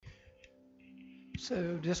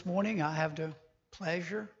So this morning I have the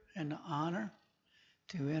pleasure and the honor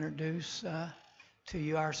to introduce to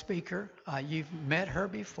you our speaker. You've met her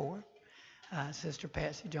before, Sister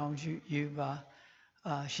Patsy Jones.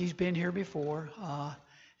 She's been here before,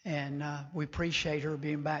 and we appreciate her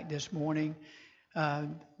being back this morning.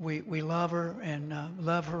 We love her and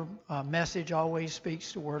love her message. Always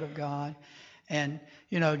speaks the Word of God. And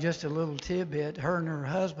just a little tidbit: her and her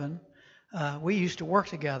husband. We used to work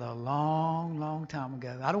together a long time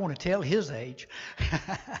ago. I don't want to tell his age,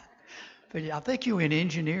 but I think you were in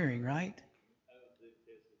engineering, right?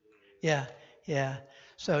 Yeah.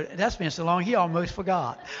 So that's been so long, he almost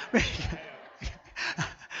forgot.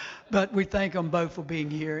 But we thank them both for being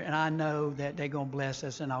here, and I know that they're going to bless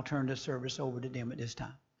us, and I'll turn the service over to them at this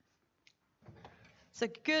time. So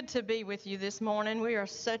good to be with you this morning.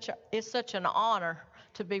 It's such an honor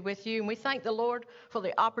to be with you, and we thank the Lord for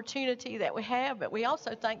the opportunity that we have, but we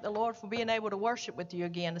also thank the Lord for being able to worship with you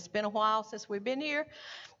again. It's been a while since we've been here,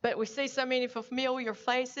 but we see so many familiar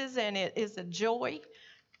faces, and it is a joy.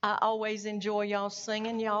 I always enjoy y'all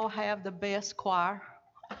singing. Y'all have the best choir,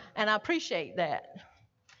 and I appreciate that.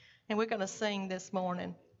 And we're going to sing this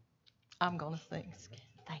morning. I'm going to sing.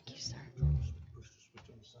 Thank you, sir.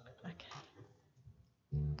 Okay.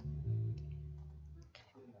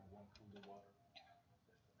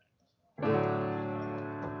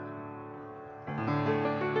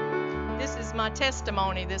 This is my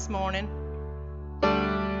testimony this morning.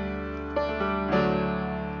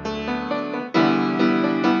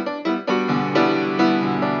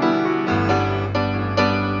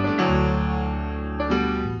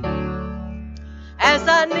 As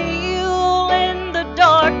I kneel in the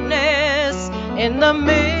darkness, in the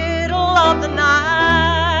middle of the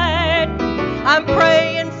night, I'm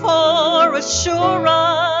praying for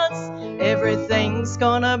assurance, everything's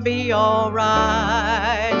gonna be all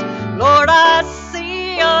right. Lord, I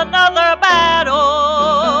see another battle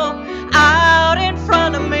out in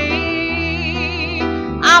front of me.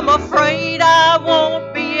 I'm afraid I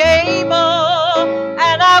won't be able,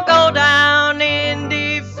 and I'll go down in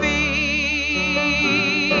defeat.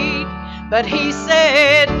 But he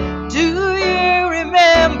said, do you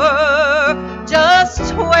remember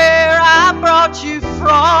just where I brought you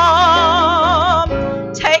from?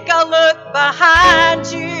 Take a look behind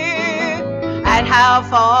you at how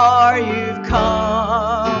far you've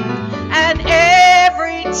come. And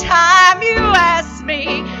every time you ask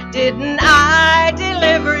me, didn't I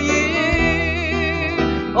deliver you?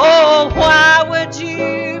 Oh, why would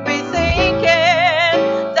you be thinking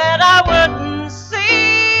that I wouldn't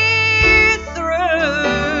see you through?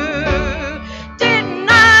 Didn't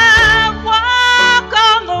I walk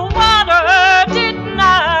on the water? Didn't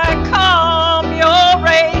I calm your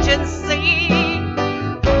raging sea?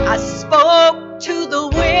 I spoke to the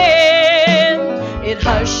wind, it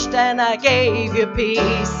hushed and I gave you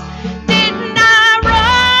peace. Didn't I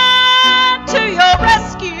run to your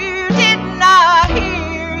rescue? Didn't I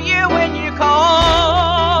hear you when you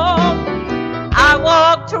called? I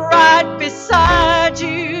walked right beside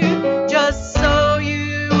you just so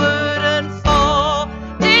you wouldn't fall.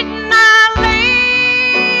 Didn't I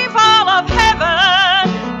leave all of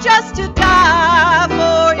heaven just to die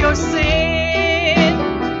for your sin?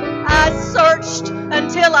 I searched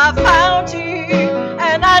until I found you,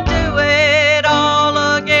 and I do it all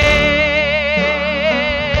again.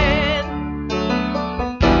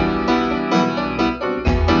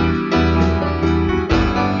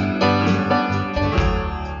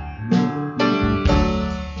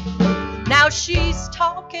 Now she's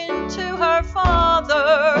talking to her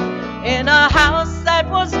father in a house that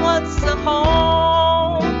was once a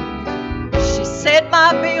home. She said,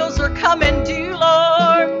 my bills are coming due,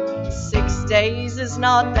 Lord. 6 days is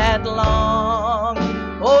not that long.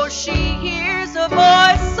 Oh, she hears a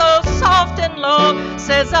voice so soft and low,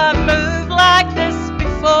 says, I've moved like this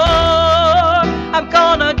before. I'm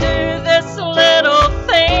gonna do this little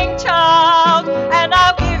thing, child, and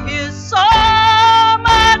I'll give you so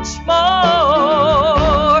much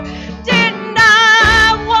more. Didn't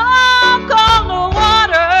I walk on the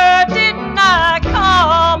water? Didn't I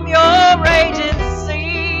calm your raging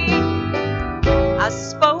sea? I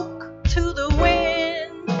spoke to the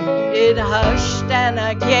wind, it hushed and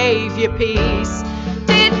I gave you peace.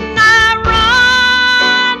 Didn't I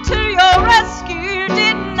run to your rescue?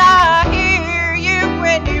 Didn't I hear you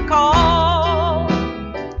when you called?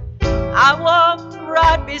 I walked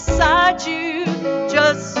right beside you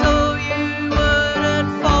just so you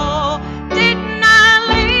wouldn't fall. Didn't I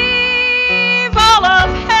leave all of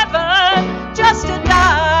heaven just to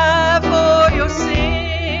die for your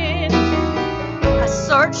sin? I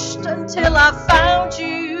searched until I found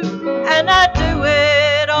you, and I do it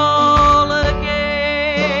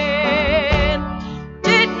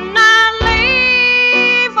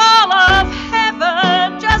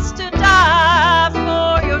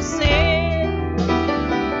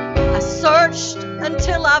searched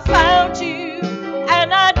until I found you,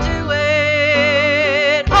 and I do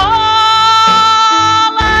it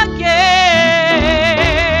all again.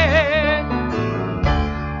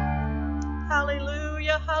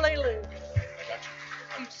 Hallelujah, hallelujah.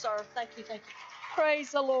 Thank you, sir. Thank you, thank you.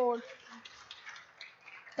 Praise the Lord.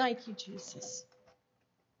 Thank you, Jesus.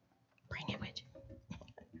 Bring it with you.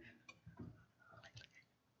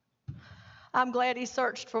 I'm glad he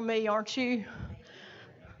searched for me, aren't you?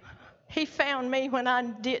 He found me when I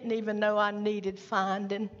didn't even know I needed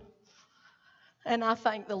finding. And I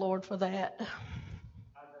thank the Lord for that.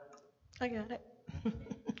 I got it.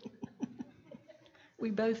 We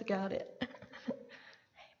both got it.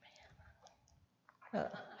 Amen.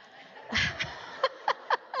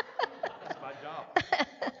 That's my job.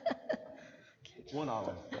 One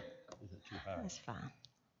olive. Is it too high? That's fine.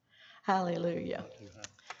 Hallelujah. Too high.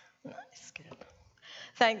 That's good.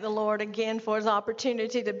 Thank the Lord again for his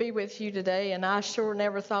opportunity to be with you today. And I sure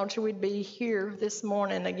never thought you would be here this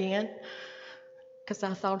morning again, because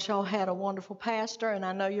I thought y'all had a wonderful pastor, and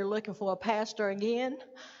I know you're looking for a pastor again.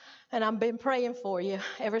 And I've been praying for you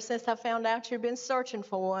ever since I found out you've been searching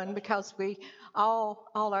for one, because we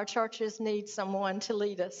all our churches need someone to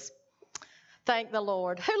lead us. Thank the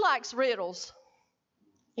Lord. Who likes riddles?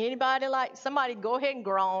 Anybody like? Somebody go ahead and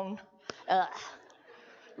groan.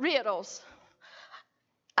 Riddles.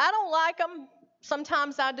 I don't like them.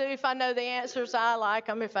 Sometimes I do. If I know the answers, I like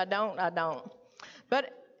them. If I don't, I don't. But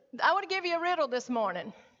I want to give you a riddle this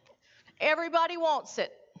morning. Everybody wants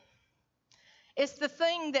it. It's the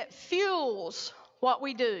thing that fuels what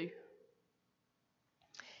we do.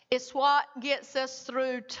 It's what gets us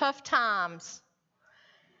through tough times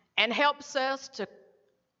and helps us to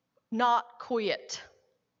not quit.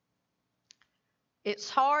 It's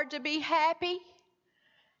hard to be happy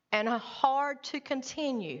and hard to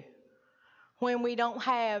continue when we don't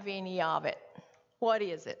have any of it. What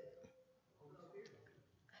is it?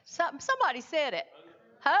 Somebody said it.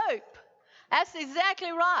 Hope. That's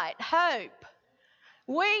exactly right. Hope.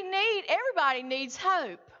 Everybody needs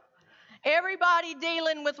hope. Everybody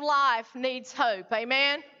dealing with life needs hope.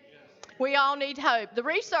 Amen? We all need hope. The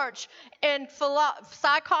research and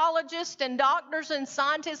psychologists and doctors and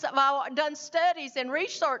scientists have done studies, and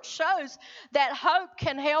research shows that hope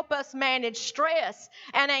can help us manage stress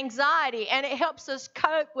and anxiety, and it helps us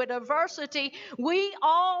cope with adversity. We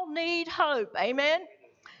all need hope. Amen?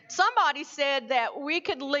 Somebody said that we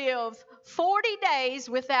could live 40 days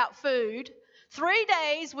without food, 3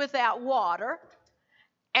 days without water,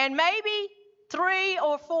 and maybe 3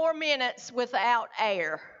 or 4 minutes without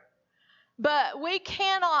air. But we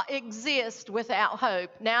cannot exist without hope.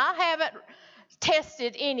 Now, I haven't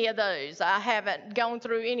tested any of those. I haven't gone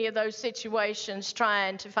through any of those situations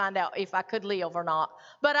trying to find out if I could live or not.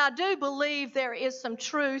 But I do believe there is some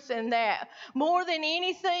truth in that. More than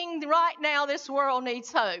anything right now, this world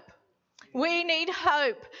needs hope. We need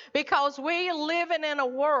hope because we are living in a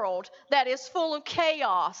world that is full of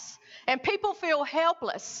chaos, and people feel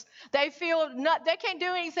helpless. They can't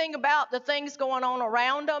do anything about the things going on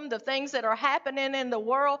around them, the things that are happening in the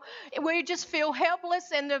world. We just feel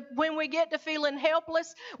helpless, and when we get to feeling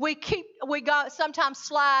helpless, we sometimes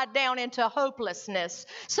slide down into hopelessness.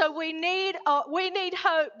 So we need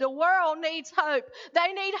hope. The world needs hope.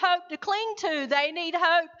 They need hope to cling to. They need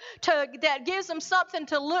hope that gives them something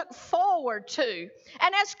to look forward to.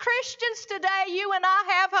 And as Christians today, you and I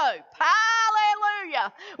have hope.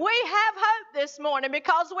 Hallelujah. We have hope this morning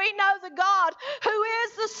because we know the God who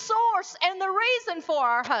is the source and the reason for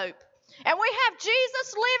our hope. And we have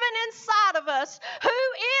Jesus living inside of us, who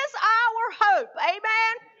is our hope.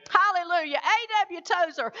 Amen. Hallelujah. A.W.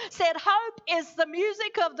 Tozer said, hope is the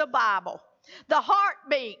music of the Bible, the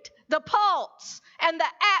heartbeat, the pulse, and the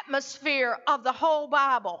atmosphere of the whole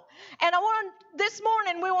Bible. And this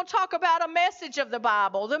morning we will talk about a message of the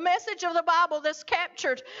Bible, the message of the Bible that's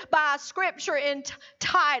captured by Scripture in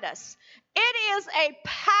Titus. It is a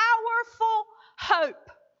powerful hope.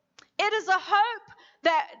 It is a hope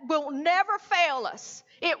that will never fail us.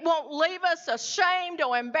 It won't leave us ashamed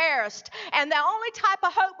or embarrassed. And the only type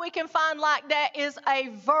of hope we can find like that is a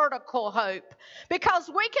vertical hope. Because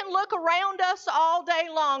we can look around us all day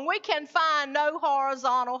long. We can find no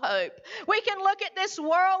horizontal hope. We can look at this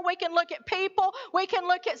world. We can look at people. We can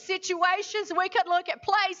look at situations. We can look at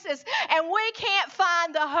places. And we can't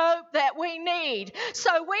find the hope that we need.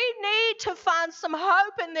 So we need to find some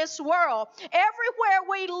hope in this world. Everywhere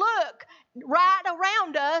we look, right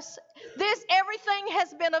around us, everything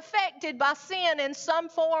has been affected by sin in some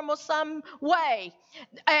form or some way.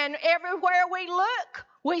 And everywhere we look,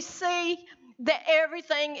 we see that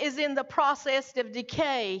everything is in the process of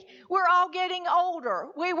decay. We're all getting older.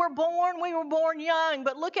 We were born young,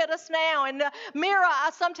 but look at us now. In the mirror,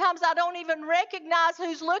 sometimes I don't even recognize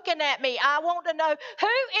who's looking at me. I want to know, who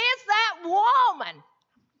is that woman?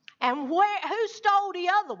 And who stole the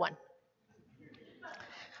other one?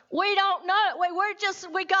 We don't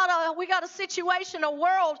know. We got a situation, a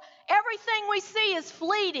world. Everything we see is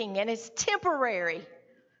fleeting and it's temporary.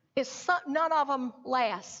 None of them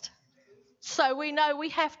last. So we know we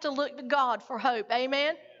have to look to God for hope.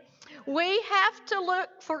 Amen? We have to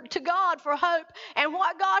look to God for hope. And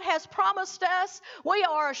what God has promised us, we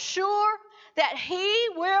are sure that He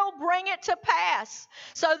will bring it to pass.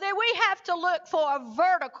 So then we have to look for a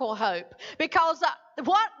vertical hope. Because the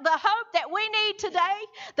hope that we need today,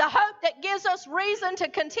 the hope that gives us reason to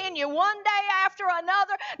continue one day after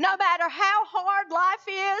another, no matter how hard life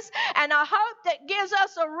is, and a hope that gives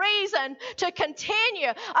us a reason to continue,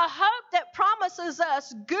 a hope that promises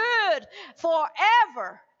us good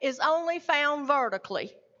forever, is only found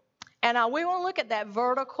vertically. And we want to look at that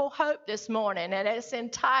vertical hope this morning, and it's in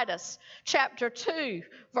Titus chapter 2,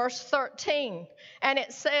 verse 13. And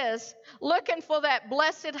it says, looking for that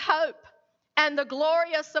blessed hope and the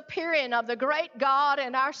glorious appearing of the great God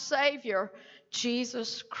and our Savior,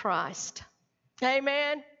 Jesus Christ.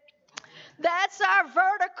 Amen. That's our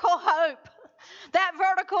vertical hope. That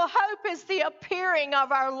vertical hope is the appearing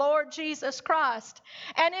of our Lord Jesus Christ.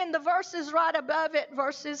 And in the verses right above it,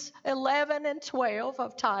 verses 11 and 12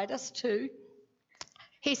 of Titus 2,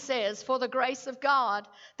 he says, for the grace of God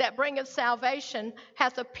that bringeth salvation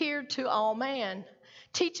hath appeared to all men,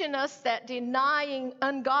 teaching us that denying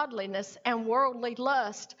ungodliness and worldly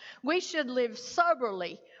lust, we should live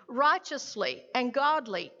soberly, righteously, and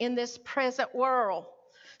godly in this present world.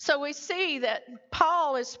 So we see that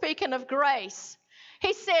Paul is speaking of grace.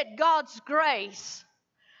 He said God's grace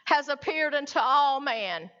has appeared unto all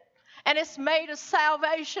men, and it's made a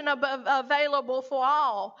salvation available for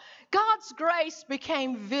all. God's grace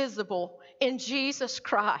became visible in Jesus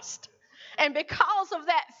Christ. And because of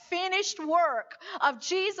that finished work of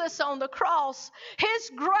Jesus on the cross,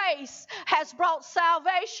 His grace has brought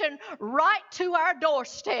salvation right to our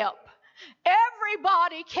doorstep.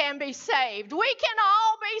 Everybody can be saved. We can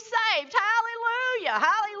all be saved. Hallelujah.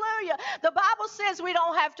 Hallelujah. The Bible says we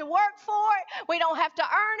don't have to work for it. We don't have to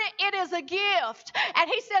earn it. It is a gift. And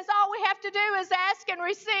He says all we have to do is ask and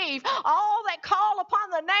receive. All that call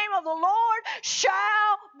upon the name of the Lord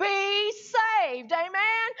shall be saved.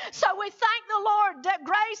 Amen. So we thank the Lord that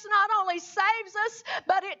grace not only saves us,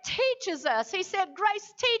 but it teaches us. He said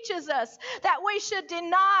grace teaches us that we should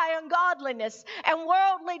deny ungodliness and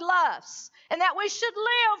worldly lusts, and that we should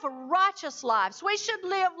live righteous lives. We should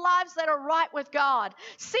live lives that are right with God.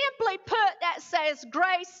 Simply put, that says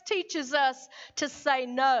grace teaches us to say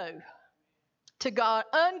no to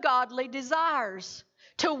ungodly desires,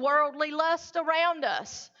 to worldly lust around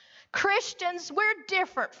us. Christians, we're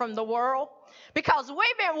different from the world because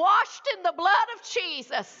we've been washed in the blood of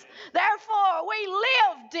Jesus. Therefore, we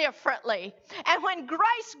live differently. And when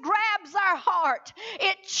grace grabs our heart,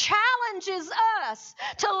 it challenges us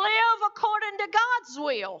to live according to God's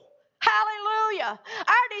will. Hallelujah.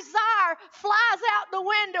 Our desire flies out the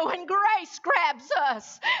window and grace grabs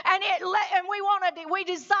us. And we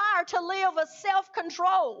desire to live a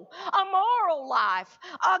self-control, a moral life,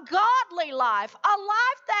 a godly life, a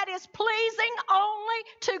life that is pleasing only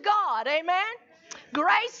to God. Amen.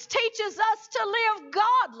 Grace teaches us to live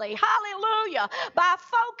godly, hallelujah, by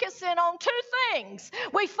focusing on two things.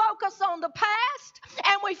 We focus on the past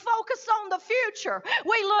and we focus on the future.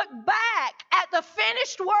 We look back at the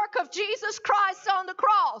finished work of Jesus Christ on the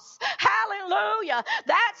cross. Hallelujah.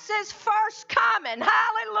 That's His first coming.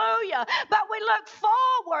 Hallelujah. But we look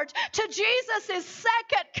forward to Jesus'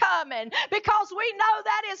 second coming because we know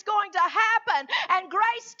that is going to happen. And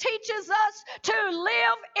grace teaches us to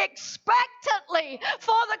live expectantly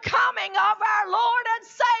for the coming of our Lord and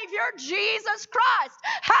Savior, Jesus Christ.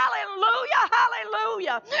 Hallelujah,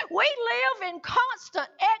 hallelujah. We live in constant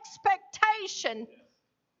expectation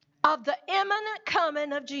of the imminent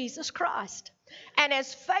coming of Jesus Christ. And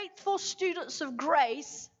as faithful students of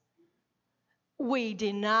grace, we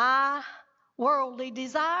deny worldly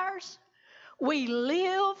desires. We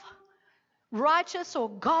live righteous or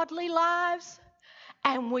godly lives.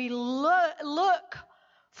 And we look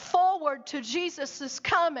forward to Jesus'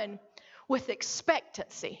 coming with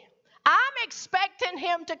expectancy. I'm expecting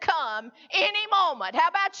Him to come any moment. How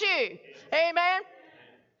about you? Amen.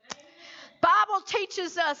 Bible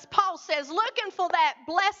teaches us, Paul says, looking for that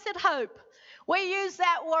blessed hope. We use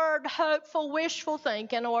that word hope for wishful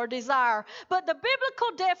thinking or desire. But the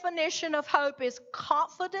biblical definition of hope is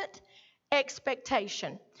confident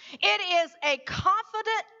expectation. It is a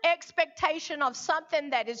confident expectation of something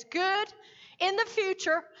that is good in the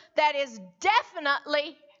future that is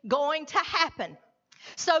definitely going to happen.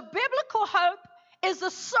 So biblical hope is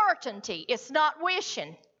a certainty. It's not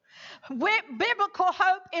wishing. Biblical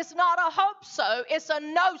hope is not a hope so, it's a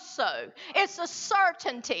no so. It's a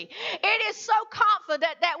certainty. It is so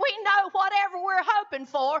confident that we know whatever we're hoping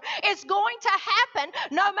for is going to happen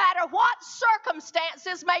no matter what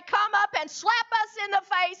circumstances may come up and slap us in the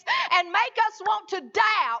face and make us want to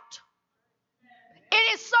doubt.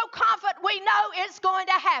 It is so confident we know it's going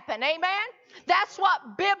to happen. Amen? That's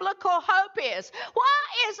what biblical hope is.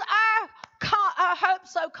 Why is our hope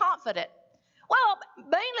so confident? Well,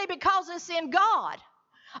 mainly because it's in God.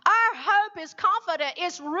 Our hope is confident.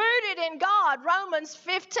 It's rooted in God. Romans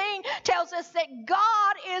 15 tells us that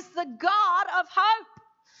God is the God of hope.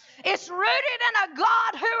 It's rooted in a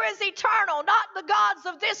God who is eternal, not the gods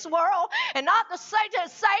of this world and not the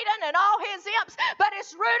Satan and all his imps, but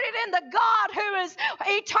it's rooted in the God who is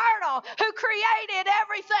eternal, who created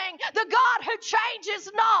everything, the God who changes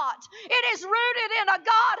not. It is rooted in a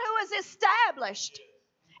God who is established.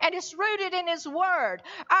 And it's rooted in His Word.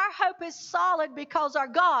 Our hope is solid because our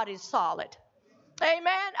God is solid. Amen.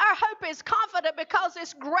 Our hope is confident because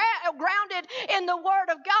it's grounded in the Word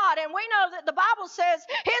of God. And we know that the Bible says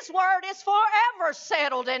His Word is forever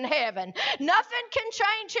settled in heaven. Nothing can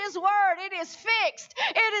change His Word. It is fixed.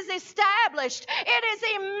 It is established. It is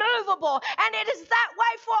immovable. And it is that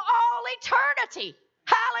way for all eternity.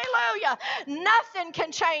 Hallelujah. Nothing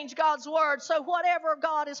can change God's Word. So whatever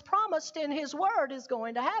God has promised in His Word is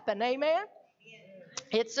going to happen. Amen.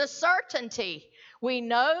 It's a certainty. We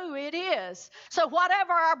know it is. So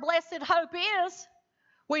whatever our blessed hope is,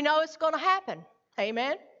 we know it's going to happen.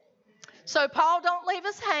 Amen. So Paul don't leave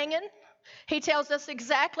us hanging. He tells us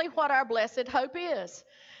exactly what our blessed hope is.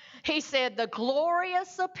 He said, the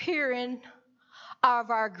glorious appearing of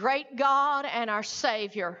our great God and our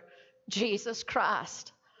Savior, Jesus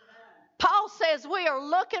Christ. Paul says we are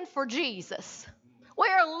looking for Jesus. We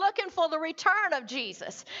are looking for the return of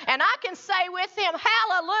Jesus. And I can say with him,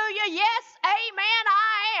 hallelujah, yes, amen,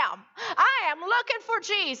 I am looking for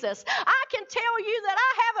Jesus. I can tell you that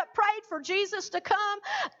I haven't prayed for Jesus to come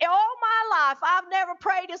all my life. I've never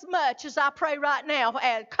prayed as much as I pray right now,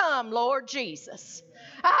 and come, Lord Jesus.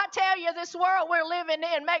 I tell you, this world we're living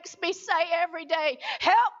in makes me say every day,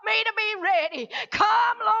 help me to be ready.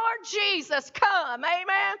 Come, Lord Jesus, come.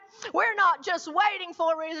 Amen. We're not just waiting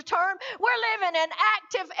for His return. We're living in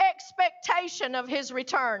active expectation of His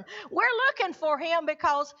return. We're looking for Him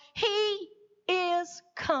because He is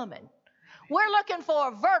coming. We're looking for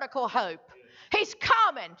a vertical hope. He's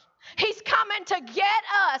coming. He's coming to get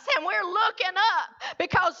us, and we're looking up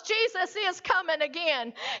because Jesus is coming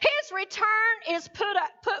again. His return is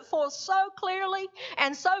put forth so clearly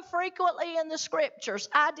and so frequently in the Scriptures.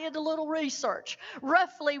 I did a little research.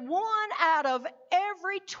 Roughly 1 out of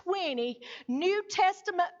every 20 New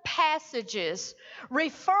Testament passages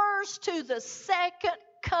refers to the second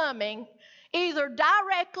coming, either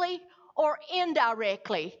directly or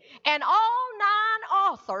indirectly. And all 9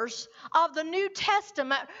 authors of the New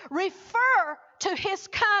Testament refer to His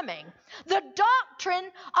coming. The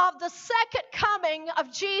doctrine of the second coming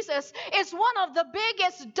of Jesus is one of the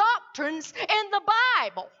biggest doctrines in the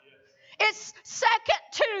Bible. It's second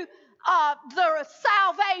to the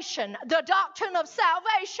salvation, the doctrine of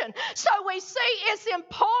salvation. So we see it's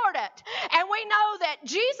important. And we know that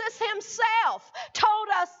Jesus Himself told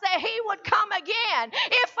us that He would come again.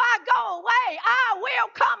 If I go away, I will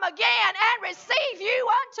come again and receive you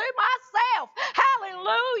unto myself.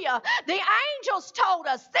 Hallelujah. The angels told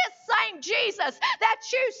us this same Jesus that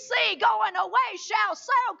you see going away shall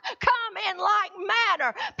so come in like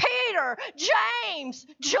manner. Peter, James,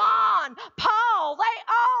 John, Paul, they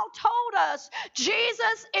all told us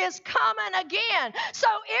Jesus is coming again. So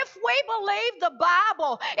if we believe the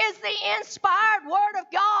Bible is the inspired Word of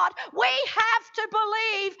God, we have to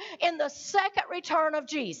believe in the second return of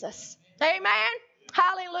Jesus. Amen.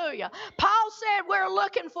 Hallelujah. Paul said we're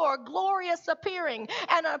looking for a glorious appearing.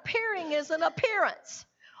 And an appearing is an appearance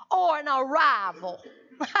or an arrival.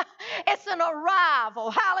 It's an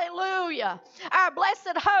arrival. Hallelujah. Our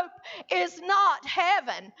blessed hope is not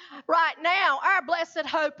heaven right now. Our blessed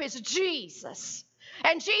hope is Jesus.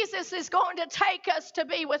 And Jesus is going to take us to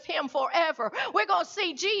be with him forever. We're going to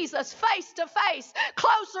see Jesus face to face,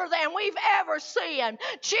 closer than we've ever seen.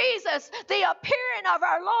 Jesus, the appearing of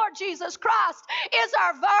our Lord Jesus Christ, is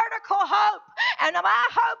our vertical hope. And my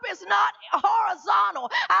hope is not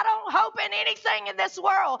horizontal. I don't hope in anything in this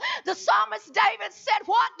world. The psalmist David said,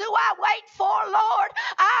 what do I wait for, Lord?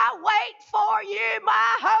 I wait for you.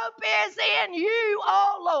 My hope is in you,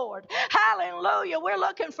 oh Lord. Hallelujah. We're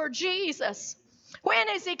looking for Jesus. When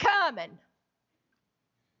is he coming?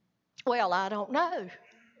 Well, I don't know.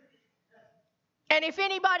 And if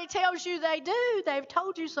anybody tells you they do, they've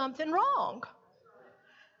told you something wrong.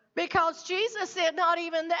 Because Jesus said not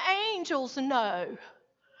even the angels know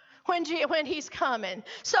when he's coming.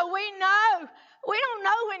 So we don't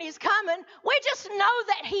know when he's coming. We just know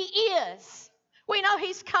that he is. We know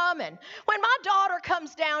he's coming. When my daughter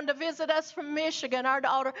comes down to visit us from Michigan, our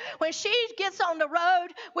daughter, when she gets on the road,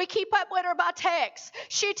 we keep up with her by text.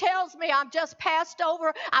 She tells me, I'm just passed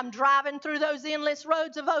over. I'm driving through those endless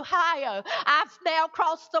roads of Ohio. I've now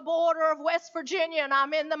crossed the border of West Virginia, and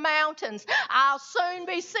I'm in the mountains. I'll soon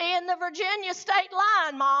be seeing the Virginia state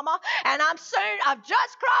line, Mama. And I've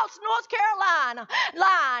just crossed North Carolina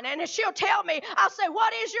line. And she'll tell me, I'll say,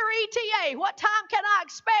 what is your ETA? What time can I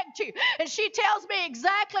expect you? And she tells me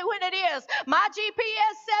exactly when it is. My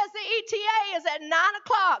GPS says the ETA is at 9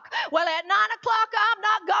 o'clock. Well, at 9 o'clock, I'm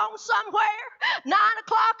not going somewhere. 9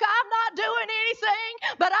 o'clock, I'm not doing anything,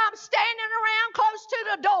 but I'm standing around close to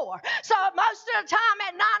the door. So most of the time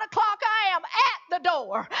at 9 o'clock, I am at the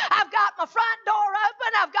door. I've got my front door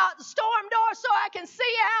open. I've got the storm door so I can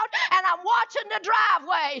see out, and I'm watching the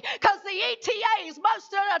driveway because the ETAs most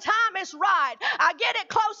of the time is right. I get it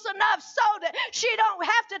close enough so that she don't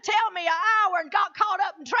have to tell me an hour and got caught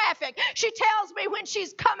up in traffic. She tells me when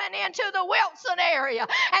she's coming into the Wilson area,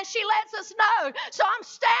 and she lets us know. So I'm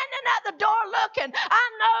standing at the door looking. I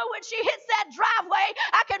know when she hits that driveway,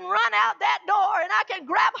 I can run out that door and I can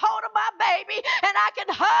grab hold of my baby and I can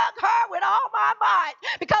hug her with all my might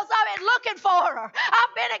because I've been looking for her.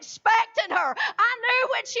 I've been expecting her. I knew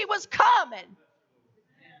when she was coming.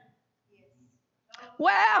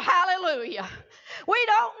 Well, hallelujah. We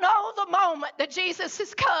don't know the moment that Jesus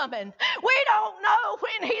is coming. We don't know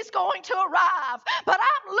when he's going to arrive. But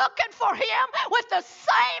I'm looking for him with the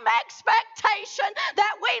same expectation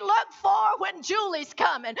that we look for when Julie's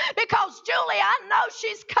coming. Because Julie, I know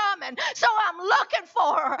she's coming. So I'm looking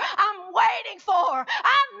for her. I'm waiting for her.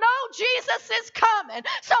 I know Jesus is coming.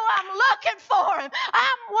 So I'm looking for him.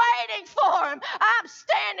 I'm waiting for him. I'm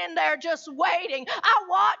standing there just waiting. I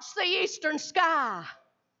watch the eastern sky.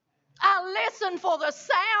 I listen for the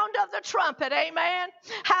sound of the trumpet. Amen.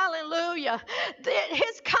 Hallelujah.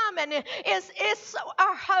 His coming is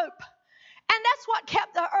our hope. And that's what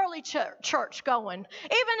kept the early church going.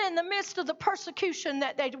 Even in the midst of the persecution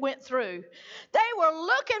that they went through, they were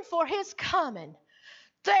looking for his coming.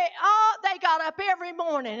 They got up every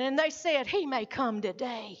morning and they said, he may come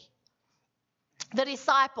today. The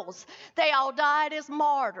disciples, they all died as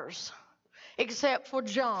martyrs, except for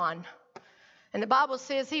John. And the Bible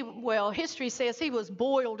says history says he was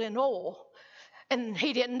boiled in oil and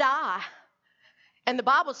he didn't die. And the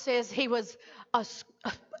Bible says he was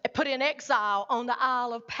put in exile on the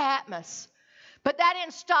Isle of Patmos. But that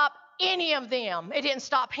didn't stop any of them. It didn't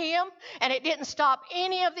stop him, and it didn't stop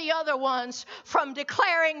any of the other ones from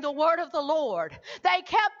declaring the word of the Lord. They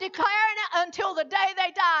kept declaring it until the day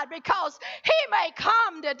they died because he may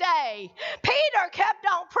come today. Peter kept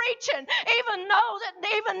on preaching, even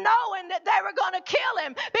knowing that they were going to kill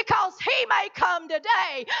him because he may come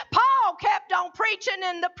today. Paul kept on preaching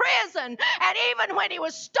in the prison, and even when he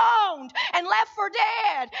was stoned and left for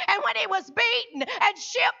dead, and when he was beaten and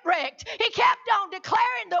shipwrecked, he kept on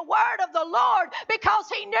declaring the word of the Lord because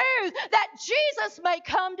he knew that Jesus may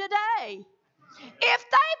come today. If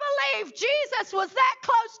they believed Jesus was that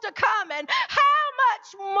close to coming, how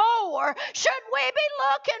much more should we be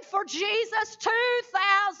looking for Jesus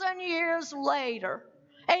 2,000 years later?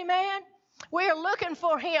 Amen. We're looking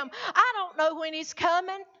for him. I don't know when he's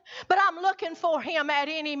coming, but I'm looking for him at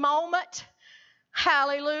any moment.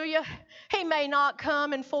 Hallelujah. He may not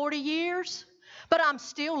come in 40 years, but I'm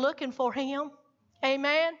still looking for him.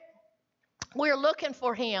 Amen. We're looking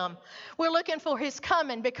for him. We're looking for his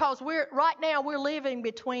coming because right now we're living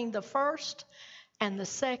between the first and the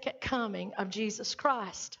second coming of Jesus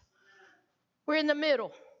Christ. We're in the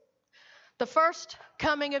middle. The first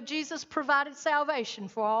coming of Jesus provided salvation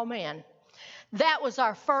for all men. That was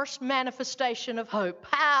our first manifestation of hope.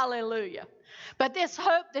 Hallelujah. But this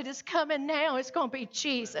hope that is coming now is going to be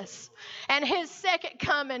Jesus. And his second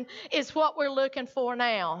coming is what we're looking for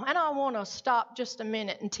now. And I want to stop just a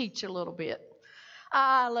minute and teach a little bit.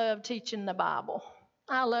 I love teaching the Bible.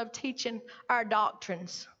 I love teaching our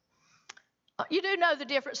doctrines. You do know the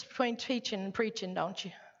difference between teaching and preaching, don't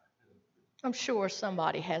you? I'm sure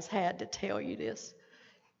somebody has had to tell you this.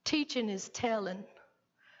 Teaching is telling.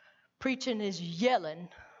 Preaching is yelling.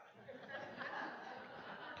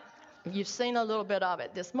 You've seen a little bit of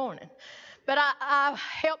it this morning. But I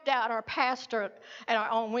helped out our pastor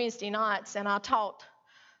on Wednesday nights, and I taught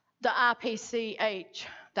the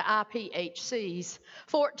IPHC's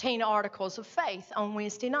 14 Articles of Faith on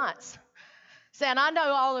Wednesday nights. So, and I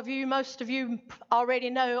know most of you already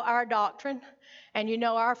know our doctrine, and you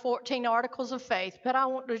know our 14 Articles of Faith, but I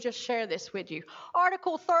want to just share this with you.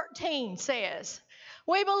 Article 13 says,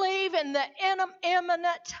 we believe in the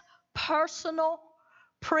imminent, personal,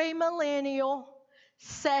 premillennial,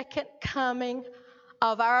 second coming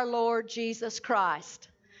of our Lord Jesus Christ.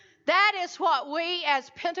 That is what we as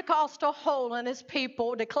Pentecostal holiness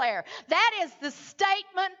people declare. That is the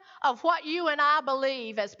statement of what you and I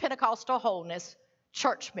believe as Pentecostal holiness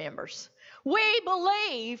church members. We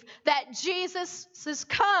believe that Jesus'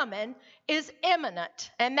 coming is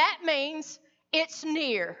imminent, and that means it's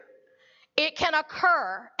near. It can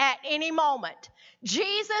occur at any moment.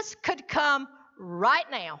 Jesus could come right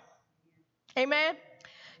now. Amen?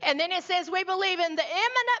 And then it says we believe in the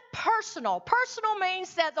imminent personal. Personal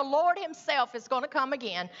means that the Lord himself is going to come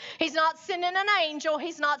again. He's not sending an angel.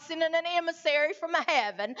 He's not sending an emissary from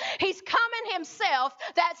heaven. He's coming himself.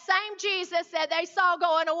 That same Jesus that they saw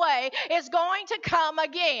going away is going to come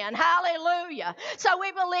again. Hallelujah. So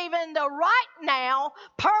we believe in the right now,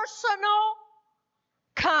 personal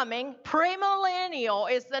coming.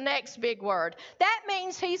 Premillennial is the next big word. That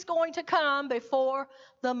means he's going to come before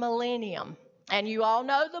the millennium. And you all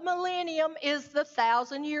know the millennium is the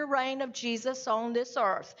 1,000-year reign of Jesus on this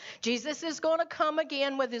earth. Jesus is going to come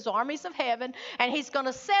again with his armies of heaven, and he's going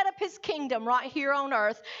to set up his kingdom right here on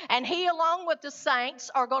earth. And he, along with the saints,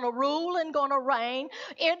 are going to rule and going to reign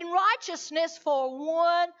in righteousness for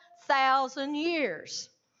 1,000 years.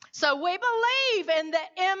 So we believe in the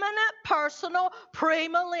imminent, personal,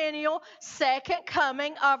 premillennial second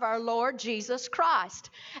coming of our Lord Jesus Christ.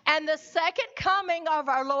 And the second coming of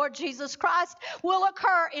our Lord Jesus Christ will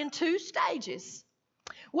occur in 2 stages.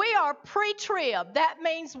 We are pre-trib. That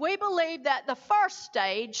means we believe that the first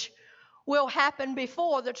stage will happen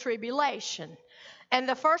before the tribulation. And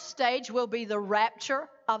the first stage will be the rapture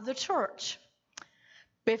of the church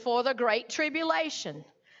before the great tribulation.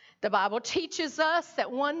 The Bible teaches us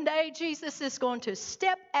that one day Jesus is going to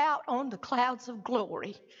step out on the clouds of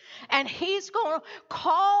glory, and he's going to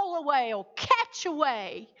call away or catch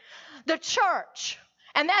away the church.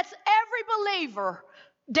 And that's every believer,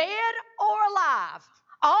 dead or alive.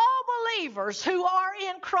 All believers who are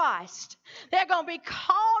in Christ, they're going to be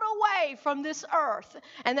called away from this earth,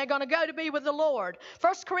 and they're going to go to be with the Lord.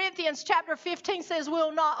 1 Corinthians chapter 15 says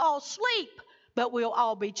we'll not all sleep, but we'll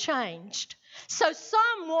all be changed. So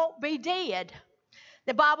some won't be dead.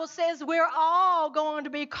 The Bible says we're all going to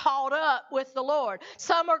be caught up with the Lord.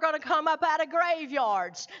 Some are going to come up out of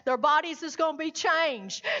graveyards. Their bodies is going to be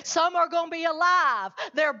changed. Some are going to be alive.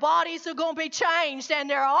 Their bodies are going to be changed, and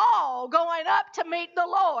they're all going up to meet the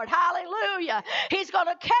Lord. Hallelujah. He's going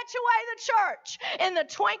to catch away the church in the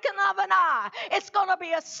twinkling of an eye. It's going to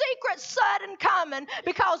be a secret, sudden coming,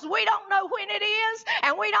 because we don't know when it is,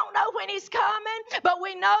 and we don't know when he's coming, but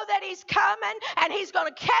we know that he's coming, and he's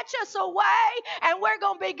going to catch us away, and we're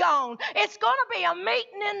going to be gone. It's going to be a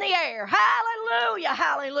meeting in the air. Hallelujah,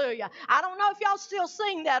 hallelujah. I don't know if y'all still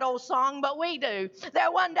sing that old song, but we do.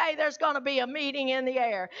 One day there's going to be a meeting in the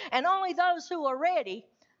air. And only those who are ready,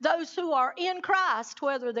 those who are in Christ,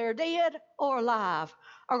 whether they're dead or alive,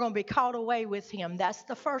 are going to be caught away with him. That's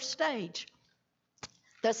the first stage.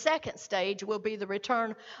 The second stage will be the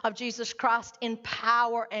return of Jesus Christ in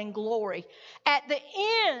power and glory at the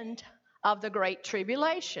end of the Great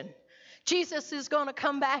Tribulation. Jesus is going to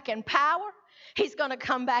come back in power. He's going to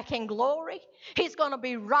come back in glory. He's going to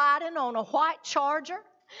be riding on a white charger.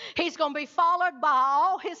 He's going to be followed by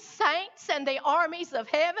all his saints and the armies of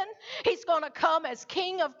heaven. He's going to come as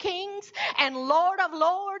King of Kings and Lord of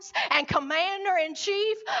Lords and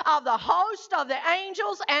Commander-in-Chief of the host of the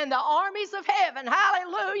angels and the armies of heaven.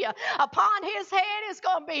 Hallelujah. Upon his head is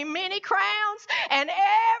going to be many crowns, and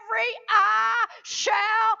every eye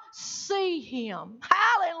shall see him.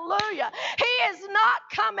 Hallelujah. He is not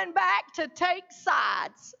coming back to take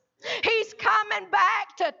sides. He's coming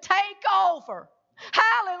back to take over.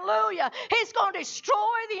 Hallelujah. He's going to destroy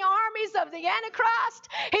the armies of the Antichrist.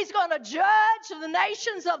 He's going to judge the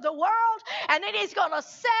nations of the world. And then he's going to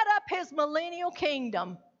set up his millennial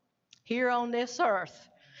kingdom here on this earth.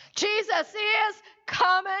 Jesus is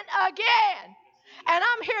coming again. And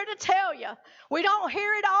I'm here to tell you, we don't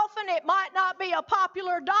hear it often. It might not be a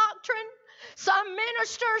popular doctrine. Some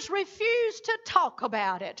ministers refuse to talk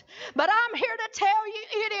about it. But I'm here to tell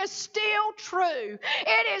you it is still true.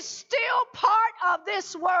 It is still part of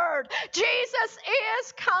this word. Jesus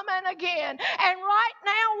is coming again. And right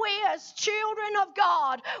now we as children of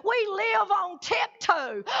God, we live on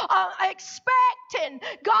tiptoe, expecting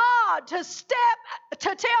God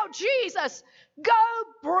to tell Jesus, go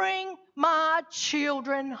bring my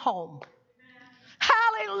children home.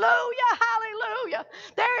 Hallelujah, hallelujah.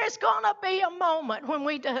 There is going to be a moment when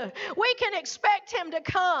we do. We can expect him to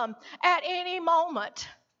come at any moment.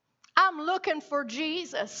 I'm looking for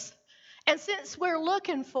Jesus. And since we're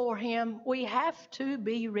looking for him, we have to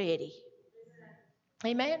be ready.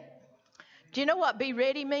 Amen. Do you know what be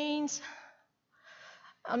ready means?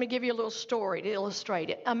 Let me give you a little story to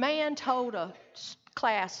illustrate it. A man told a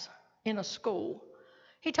class in a school,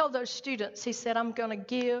 he told those students, he said, I'm going to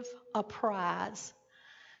give a prize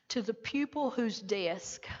to the pupil whose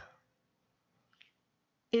desk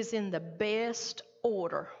is in the best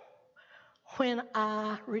order when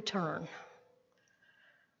I return.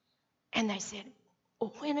 And they said,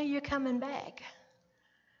 well, when are you coming back?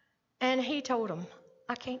 And he told them,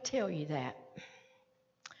 I can't tell you that.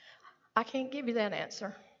 I can't give you that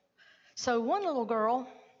answer. So one little girl,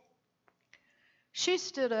 she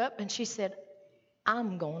stood up and she said,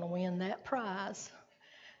 I'm going to win that prize.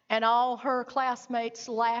 And all her classmates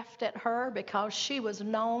laughed at her because she was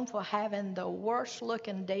known for having the worst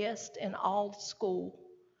looking desk in all the school.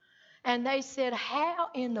 And they said, how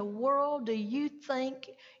in the world do you think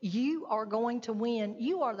you are going to win?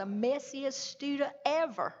 You are the messiest student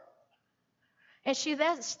ever. And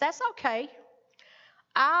that's okay.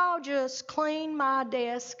 I'll just clean my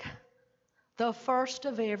desk the first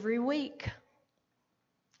of every week.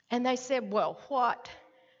 And they said, well, what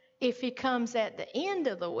if he comes at the end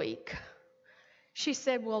of the week? She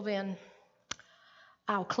said, well, then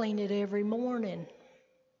I'll clean it every morning.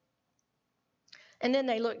 And then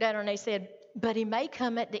they looked at her and they said, but he may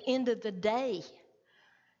come at the end of the day.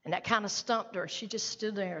 And that kind of stumped her. She just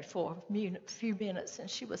stood there for a few minutes and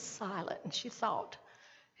she was silent and she thought.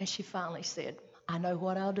 And she finally said, I know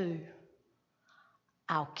what I'll do.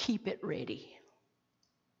 I'll keep it ready.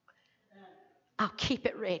 I'll keep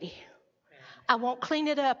it ready. I won't clean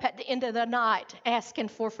it up at the end of the night asking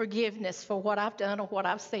for forgiveness for what I've done or what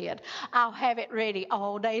I've said. I'll have it ready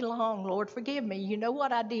all day long. Lord, forgive me. You know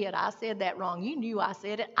what I did. I said that wrong. You knew I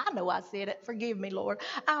said it. I know I said it. Forgive me, Lord.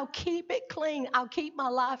 I'll keep it clean. I'll keep my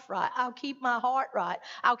life right. I'll keep my heart right.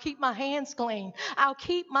 I'll keep my hands clean. I'll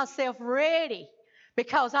keep myself ready.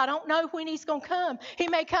 Because I don't know when he's going to come. He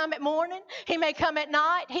may come at morning. He may come at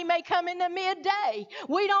night. He may come in the midday.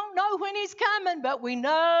 We don't know when he's coming, but we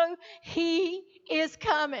know he is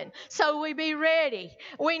coming. So we be ready.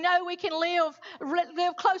 We know we can live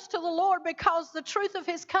close to the Lord because the truth of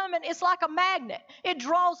his coming is like a magnet. It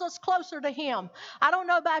draws us closer to him. I don't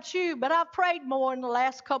know about you, but I've prayed more in the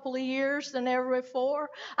last couple of years than ever before.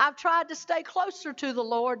 I've tried to stay closer to the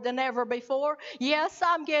Lord than ever before. Yes,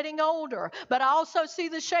 I'm getting older, but I also see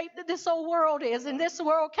the shape that this old world is, and this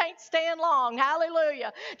world can't stand long.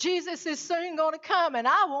 Hallelujah. Jesus is soon going to come, and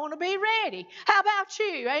I want to be ready. How about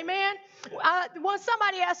you? Amen. When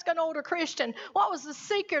somebody asked an older Christian what was the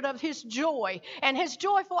secret of his joy and his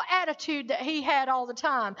joyful attitude that he had all the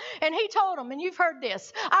time, and he told them, and you've heard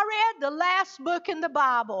this, I read the last book in the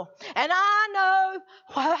Bible, and I know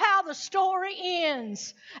how the story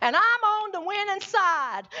ends, and I'm on the winning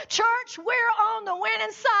side. Church, we're on the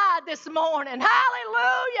winning side this morning.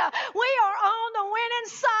 Hallelujah. We are on the winning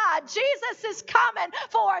side. Jesus is coming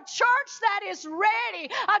for a church that is ready,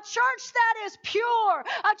 a church that is pure,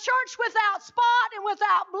 a church without spot and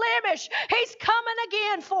without blemish. He's coming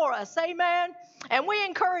again for us. Amen. And we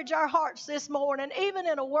encourage our hearts this morning, even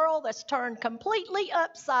in a world that's turned completely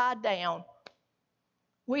upside down,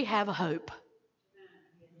 we have a hope.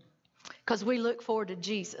 Because we look forward to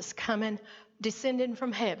Jesus coming, descending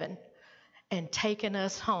from heaven, and taking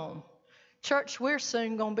us home. Church, we're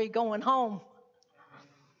soon going to be going home.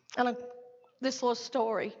 And this little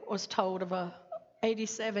story was told of a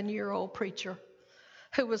 87-year-old preacher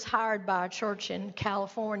who was hired by a church in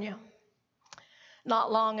California.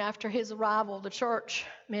 Not long after his arrival, the church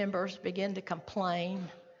members began to complain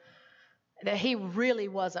that he really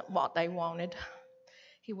wasn't what they wanted.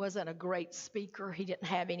 He wasn't a great speaker. He didn't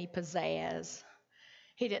have any pizzazz.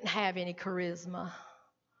 He didn't have any charisma.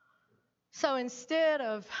 So instead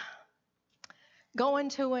of going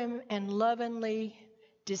to him and lovingly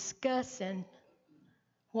discussing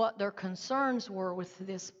what their concerns were with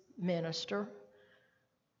this minister,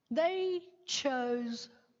 they chose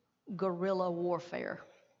guerrilla warfare.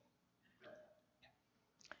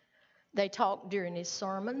 They talked during his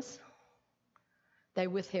sermons. They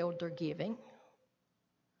withheld their giving.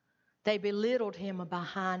 They belittled him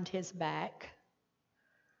behind his back.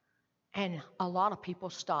 And a lot of people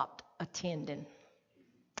stopped attending.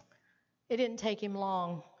 It didn't take him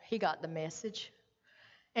long. He got the message.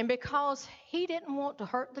 And because he didn't want to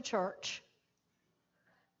hurt the church,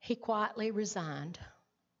 he quietly resigned.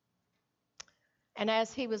 And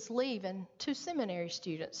as he was leaving, 2 seminary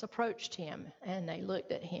students approached him, and they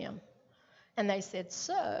looked at him, and they said,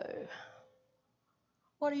 "So,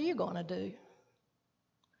 what are you going to do?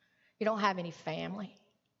 You don't have any family.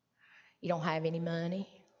 You don't have any money.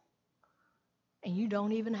 And you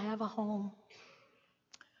don't even have a home.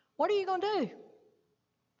 What are you going to do?"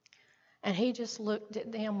 And he just looked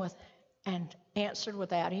at them and answered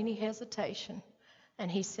without any hesitation.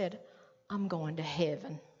 And he said, "I'm going to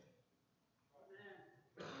heaven."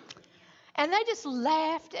 And they just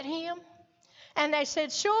laughed at him. And they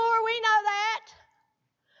said, "Sure, we know that.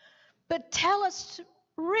 But tell us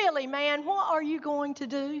really, man, what are you going to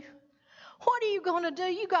do? What are you going to do?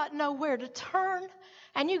 You got nowhere to turn,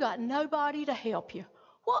 and you got nobody to help you.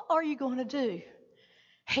 What are you going to do?"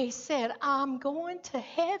 He said, "I'm going to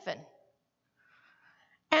heaven.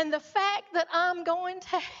 And the fact that I'm going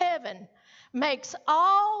to heaven makes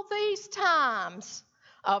all these times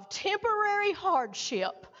of temporary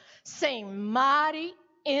hardship seem mighty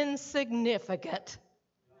insignificant.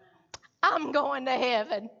 I'm going to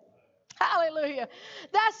heaven." Hallelujah.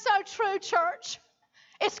 That's so true, church.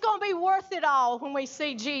 It's going to be worth it all when we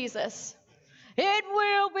see Jesus. It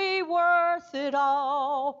will be worth it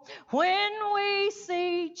all when we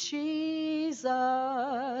see Jesus.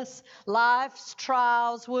 Life's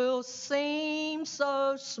trials will seem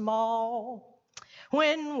so small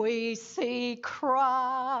when we see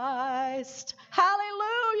Christ.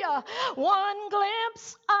 Hallelujah. One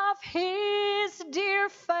glimpse of his dear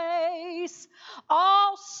face,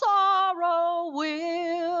 all sorrow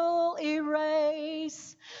will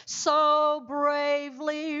erase. So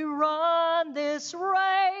bravely run this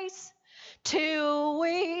race till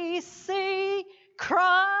we see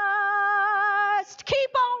Christ.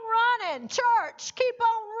 Keep on running, church. Keep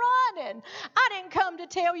on running. I didn't come to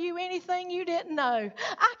tell you anything you didn't know.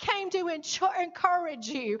 I came to encourage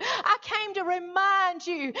you. I came to remind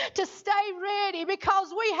you to stay ready,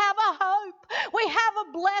 because we have a hope. We have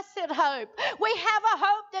a blessed hope. We have a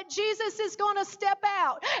hope that Jesus is going to step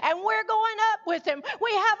out and we're going up with him.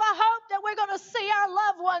 We have a hope that we're going to see our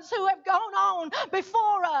loved ones who have gone on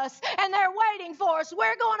before us and they're waiting for us.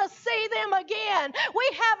 We're going to see them again. We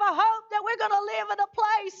have a hope that we're going to live in a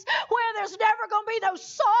place where there's never going to be no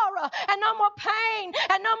sorrow and no more pain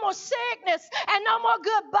and no more sickness and no more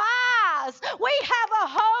goodbyes. We have a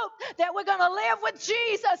hope that we're going to live with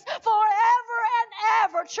Jesus forever and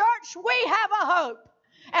ever. Church, we have a hope.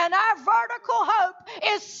 And our vertical hope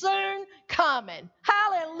is soon coming.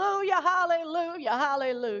 Hallelujah, hallelujah,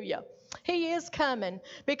 hallelujah. He is coming,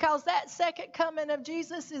 because that second coming of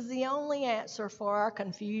Jesus is the only answer for our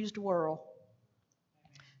confused world.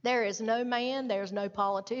 There is no man, there's no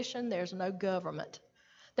politician, there's no government,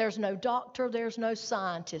 there's no doctor, there's no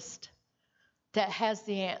scientist that has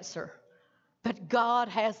the answer. But God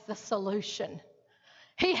has the solution.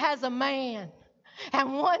 He has a man.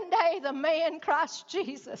 And one day the man, Christ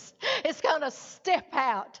Jesus, is going to step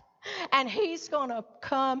out, and he's going to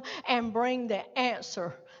come and bring the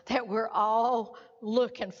answer that we're all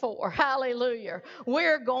looking for. Hallelujah.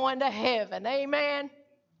 We're going to heaven. Amen.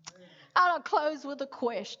 I'll close with a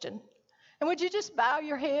question. And would you just bow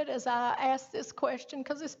your head as I ask this question?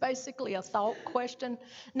 Because it's basically a thought question.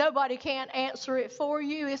 Nobody can answer it for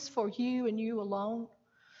you. It's for you and you alone.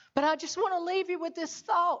 But I just want to leave you with this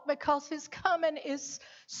thought, because his coming is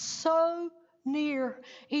so near.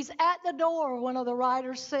 He's at the door, one of the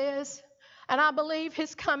writers says, and I believe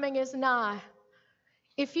his coming is nigh.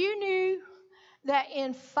 If you knew that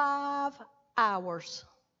in 5 hours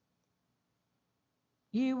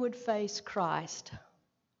you would face Christ,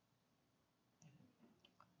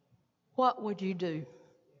 what would you do?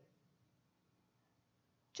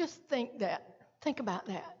 Just think about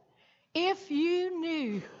that. If you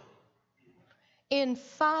knew in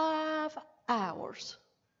 5 hours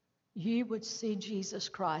you would see Jesus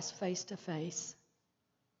Christ face to face,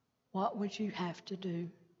 what would you have to do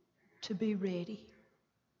to be ready?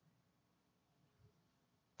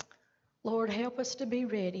 Lord, help us to be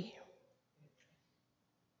ready.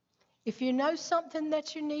 If you know something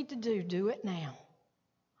that you need to do it now.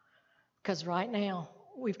 Because right now,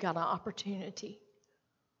 we've got an opportunity.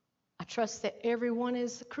 I trust that everyone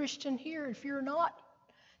is a Christian here. If you're not,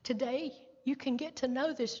 today you can get to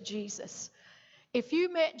know this Jesus. If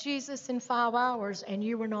you met Jesus in 5 hours and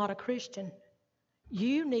you were not a Christian,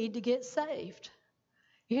 you need to get saved.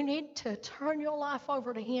 You need to turn your life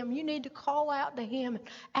over to Him. You need to call out to Him and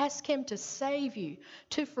ask Him to save you,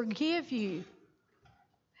 to forgive you,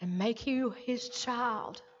 and make you His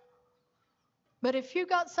child. But if you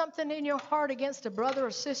got something in your heart against a brother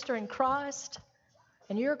or sister in Christ,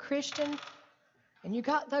 and you're a Christian, and you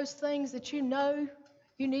got those things that you know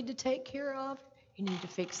you need to take care of, you need to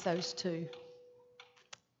fix those too.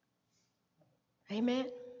 Amen.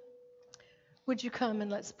 Would you come and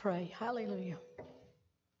let's pray? Hallelujah.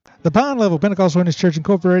 The Pine Level Pentecostal Witness Church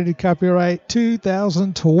Incorporated, copyright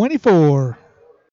 2024.